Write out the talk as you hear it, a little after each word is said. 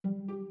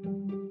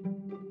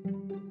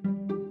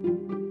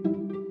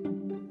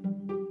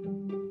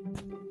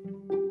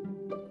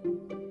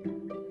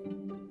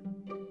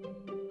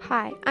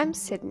Hi, I'm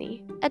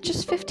Sydney. At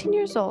just 15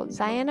 years old,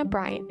 Zyahna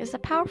Bryant is a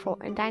powerful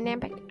and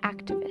dynamic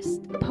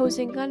activist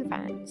opposing gun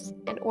violence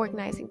and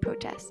organizing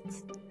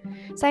protests.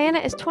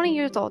 Zyahna is 20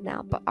 years old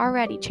now, but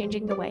already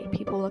changing the way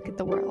people look at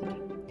the world.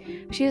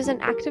 She is an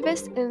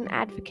activist and an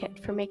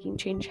advocate for making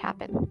change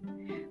happen.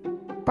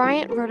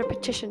 Bryant wrote a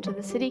petition to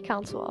the City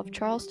Council of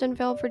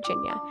Charlestonville,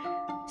 Virginia,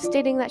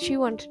 stating that she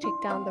wanted to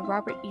take down the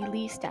Robert E.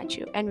 Lee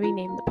statue and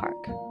rename the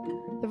park.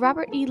 The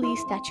Robert E. Lee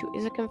statue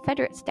is a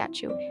Confederate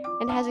statue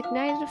and has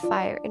ignited a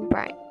fire in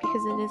Bryant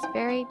because it is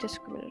very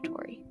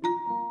discriminatory.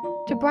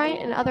 To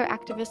Bryant and other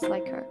activists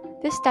like her,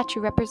 this statue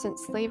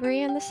represents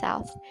slavery in the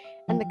South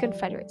and the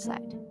Confederate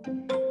side.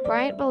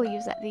 Bryant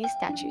believes that these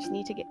statues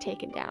need to get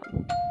taken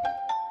down.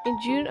 In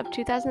June of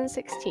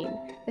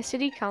 2016, the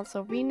City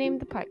Council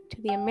renamed the park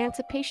to the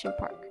Emancipation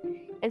Park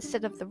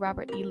instead of the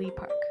Robert E. Lee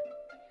Park.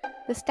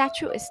 The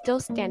statue is still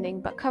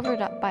standing but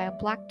covered up by a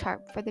black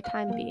tarp for the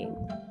time being.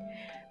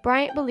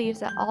 Bryant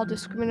believes that all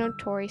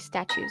discriminatory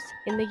statues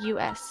in the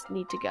U.S.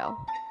 need to go.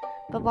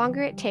 The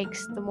longer it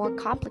takes, the more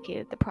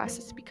complicated the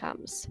process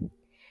becomes.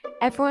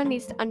 Everyone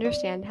needs to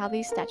understand how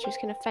these statues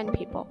can offend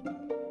people.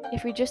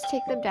 If we just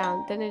take them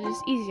down, then it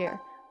is easier,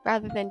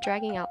 rather than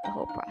dragging out the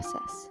whole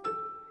process.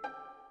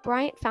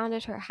 Bryant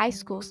founded her high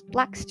school's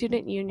Black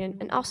Student Union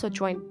and also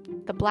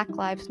joined the Black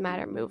Lives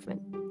Matter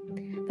movement.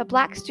 The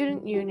Black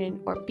Student Union,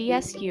 or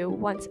BSU,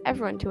 wants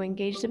everyone to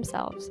engage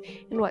themselves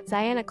in what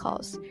Zyahna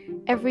calls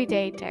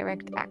everyday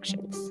direct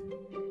actions.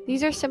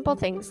 These are simple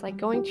things like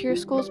going to your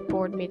school's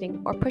board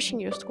meeting or pushing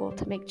your school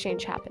to make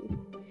change happen.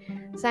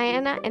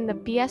 Zyahna and the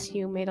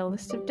BSU made a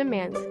list of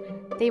demands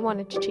they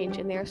wanted to change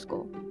in their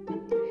school.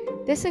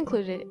 This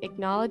included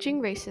acknowledging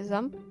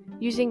racism,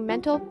 using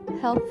mental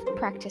health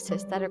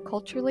practices that are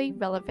culturally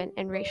relevant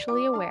and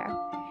racially aware,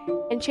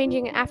 and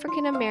changing an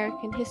African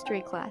American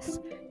history class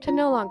to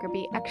no longer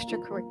be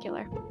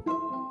extracurricular.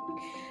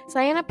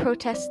 Zyahna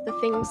protests the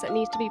things that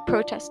need to be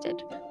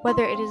protested,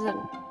 whether it is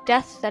a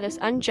death that is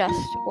unjust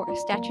or a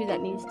statue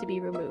that needs to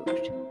be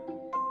removed.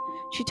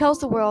 She tells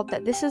the world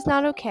that this is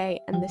not okay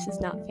and this is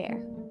not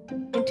fair.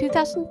 In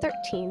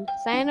 2013,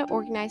 Zyahna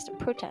organized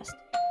a protest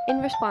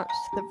in response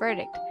to the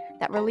verdict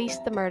that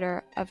released the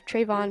murder of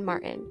Trayvon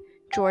Martin,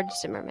 George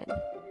Zimmerman.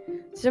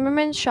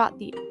 Zimmerman shot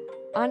the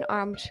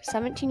unarmed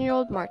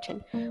 17-year-old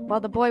Martin while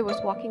the boy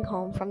was walking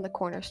home from the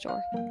corner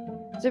store.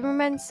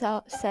 Zimmerman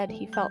said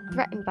he felt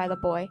threatened by the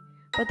boy,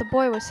 but the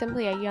boy was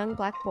simply a young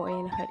black boy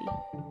in a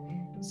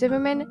hoodie.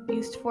 Zimmerman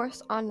used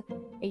force on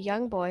a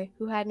young boy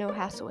who had no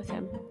hassle with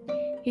him.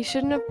 He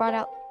shouldn't have brought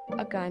out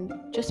a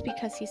gun just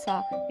because he saw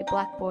a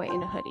black boy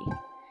in a hoodie.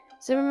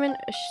 Zimmerman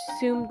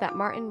assumed that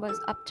Martin was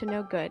up to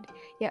no good,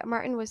 yet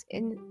Martin was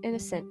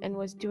innocent and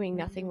was doing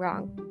nothing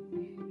wrong.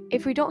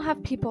 If we don't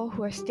have people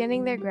who are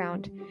standing their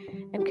ground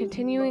and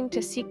continuing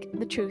to seek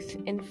the truth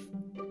in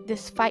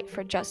this fight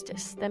for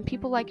justice, then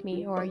people like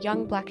me, who are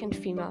young, black, and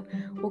female,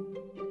 will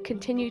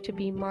continue to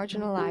be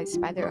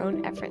marginalized by their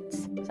own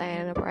efforts,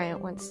 Zyahna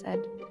Bryant once said.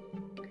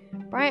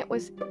 Bryant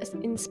was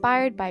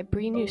inspired by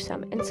Bree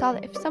Newsome and saw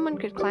that if someone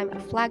could climb a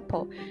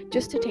flagpole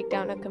just to take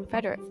down a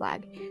Confederate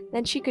flag,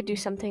 then she could do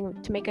something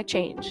to make a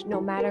change, no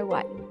matter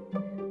what.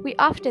 We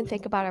often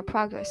think about our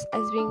progress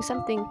as being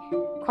something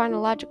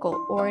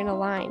chronological or in a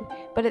line,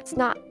 but it's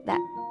not that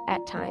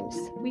at times.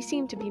 We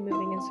seem to be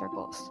moving in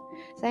circles.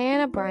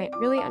 Zyahna Bryant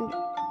really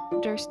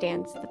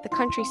understands that the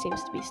country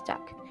seems to be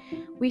stuck.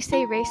 We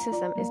say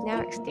racism is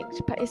now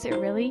extinct, but is it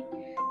really?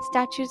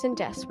 Statues and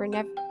deaths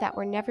that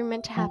were never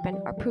meant to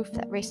happen are proof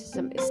that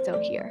racism is still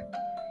here.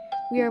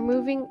 We are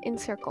moving in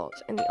circles,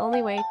 and the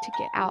only way to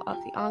get out of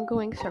the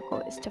ongoing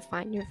circle is to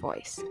find your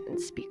voice and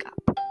speak up.